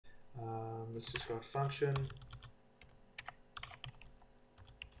let's just write function,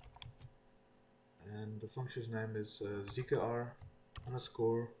 and the function's name is zkr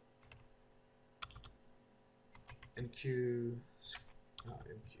underscore nq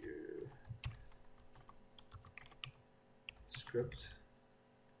script.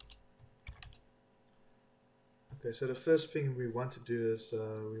 Okay, so the first thing we want to do is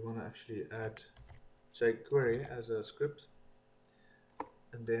we want to actually add jQuery as a script,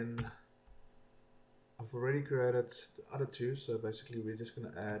 and then I've already created the other two, so basically we're just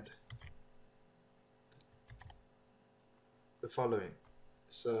going to add the following.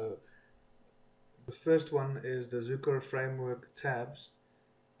 So the first one is the Zucker framework tabs,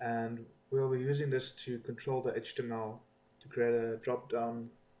 and we'll be using this to control the HTML to create a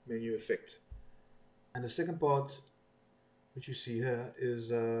drop-down menu effect. And the second part, which you see here, is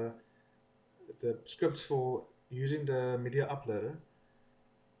the scripts for using the media uploader,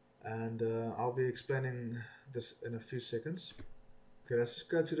 and I'll be explaining this in a few seconds. Okay, let's just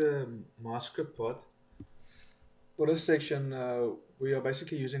go to the my script part. For this section, we are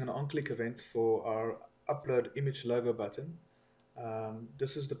basically using an on-click event for our upload image logo button.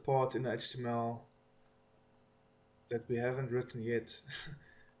 This is the part in the HTML that we haven't written yet.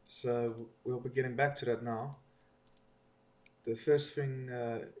 So we'll be getting back to that now. The first thing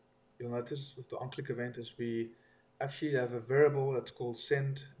you'll notice with the on-click event is we actually have a variable that's called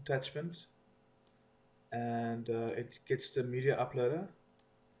send attachment, and it gets the media uploader,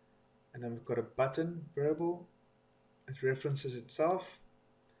 and then we've got a button variable. It references itself.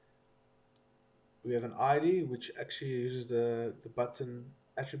 We have an ID which actually uses the button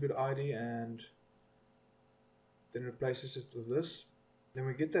attribute ID and then replaces it with this. Then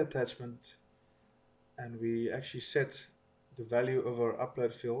we get the attachment, and we actually set the value of our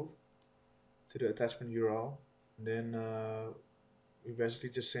upload field to the attachment URL, and then we basically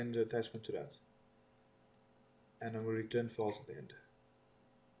just send the attachment to that, and then we return false at the end.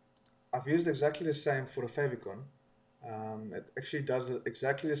 I've used exactly the same for the favicon. It actually does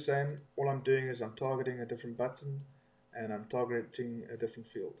exactly the same. All I'm doing is I'm targeting a different button and I'm targeting a different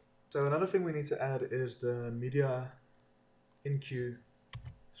field. So another thing we need to add is the media enqueue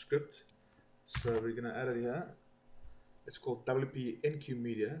script. So we're going to add it here. It's called WP enqueue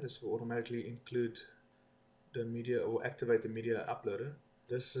media. This will automatically include the media or activate the media uploader.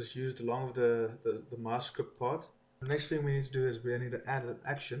 This is used along with the my script part. The next thing we need to do is we need to add an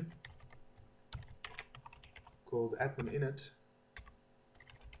action called admin init,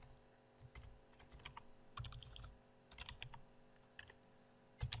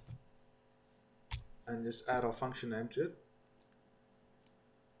 and just add our function name to it.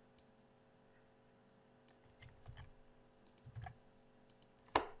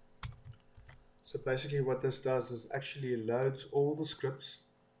 So basically what this does is actually loads all the scripts,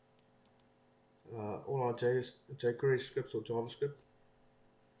 all our jQuery scripts or JavaScript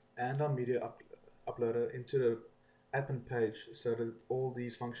and our media uploader into the admin page so that all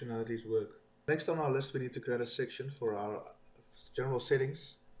these functionalities work. Next on our list, we need to create a section for our general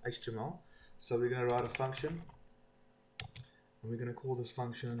settings HTML. So we're going to write a function, and we're going to call this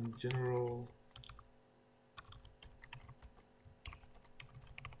function general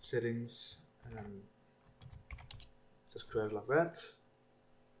settings, and just create it like that.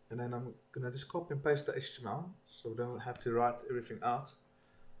 And then I'm going to just copy and paste the HTML so we don't have to write everything out.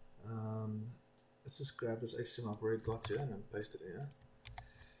 Let's just grab this HTML I've already got here and then paste it here.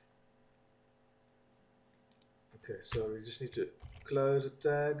 Okay, so we just need to close the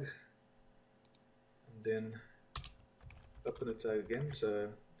tag and then open the tag again so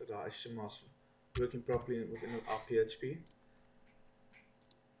that our HTML is working properly within our PHP.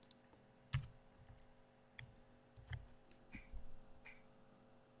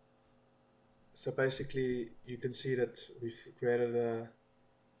 So basically you can see that we've created a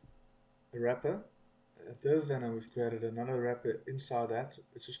wrapper, a div, and then we've created another wrapper inside that,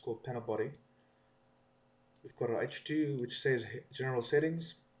 which is called panel body. We've got our H2, which says general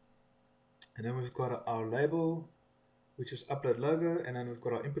settings, and then we've got our label, which is upload logo, and then we've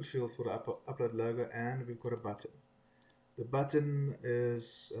got our input field for the upload logo, and we've got a button. The button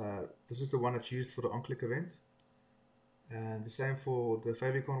is this is the one that's used for the on-click event, and the same for the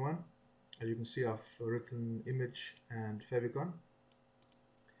favicon one. As you can see, I've written image and favicon.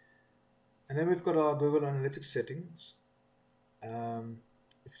 And then we've got our Google Analytics settings.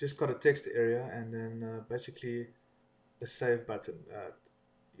 We've just got a text area and then basically a save button.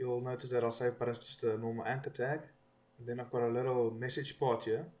 You'll notice that our save button is just a normal anchor tag. And then I've got a little message part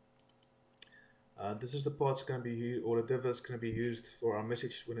here. This is the part that's going to be used, or the div that's going to be used for our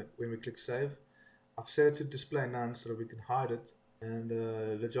message when we click save. I've set it to display none so that we can hide it. and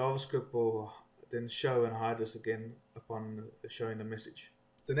the JavaScript will then show and hide this again upon showing the message.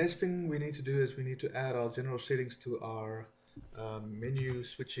 The next thing we need to do is we need to add our general settings to our menu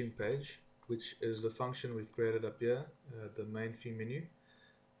switching page, which is the function we've created up here, the main theme menu.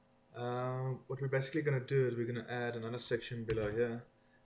 What we're basically going to do is we're going to add another section below here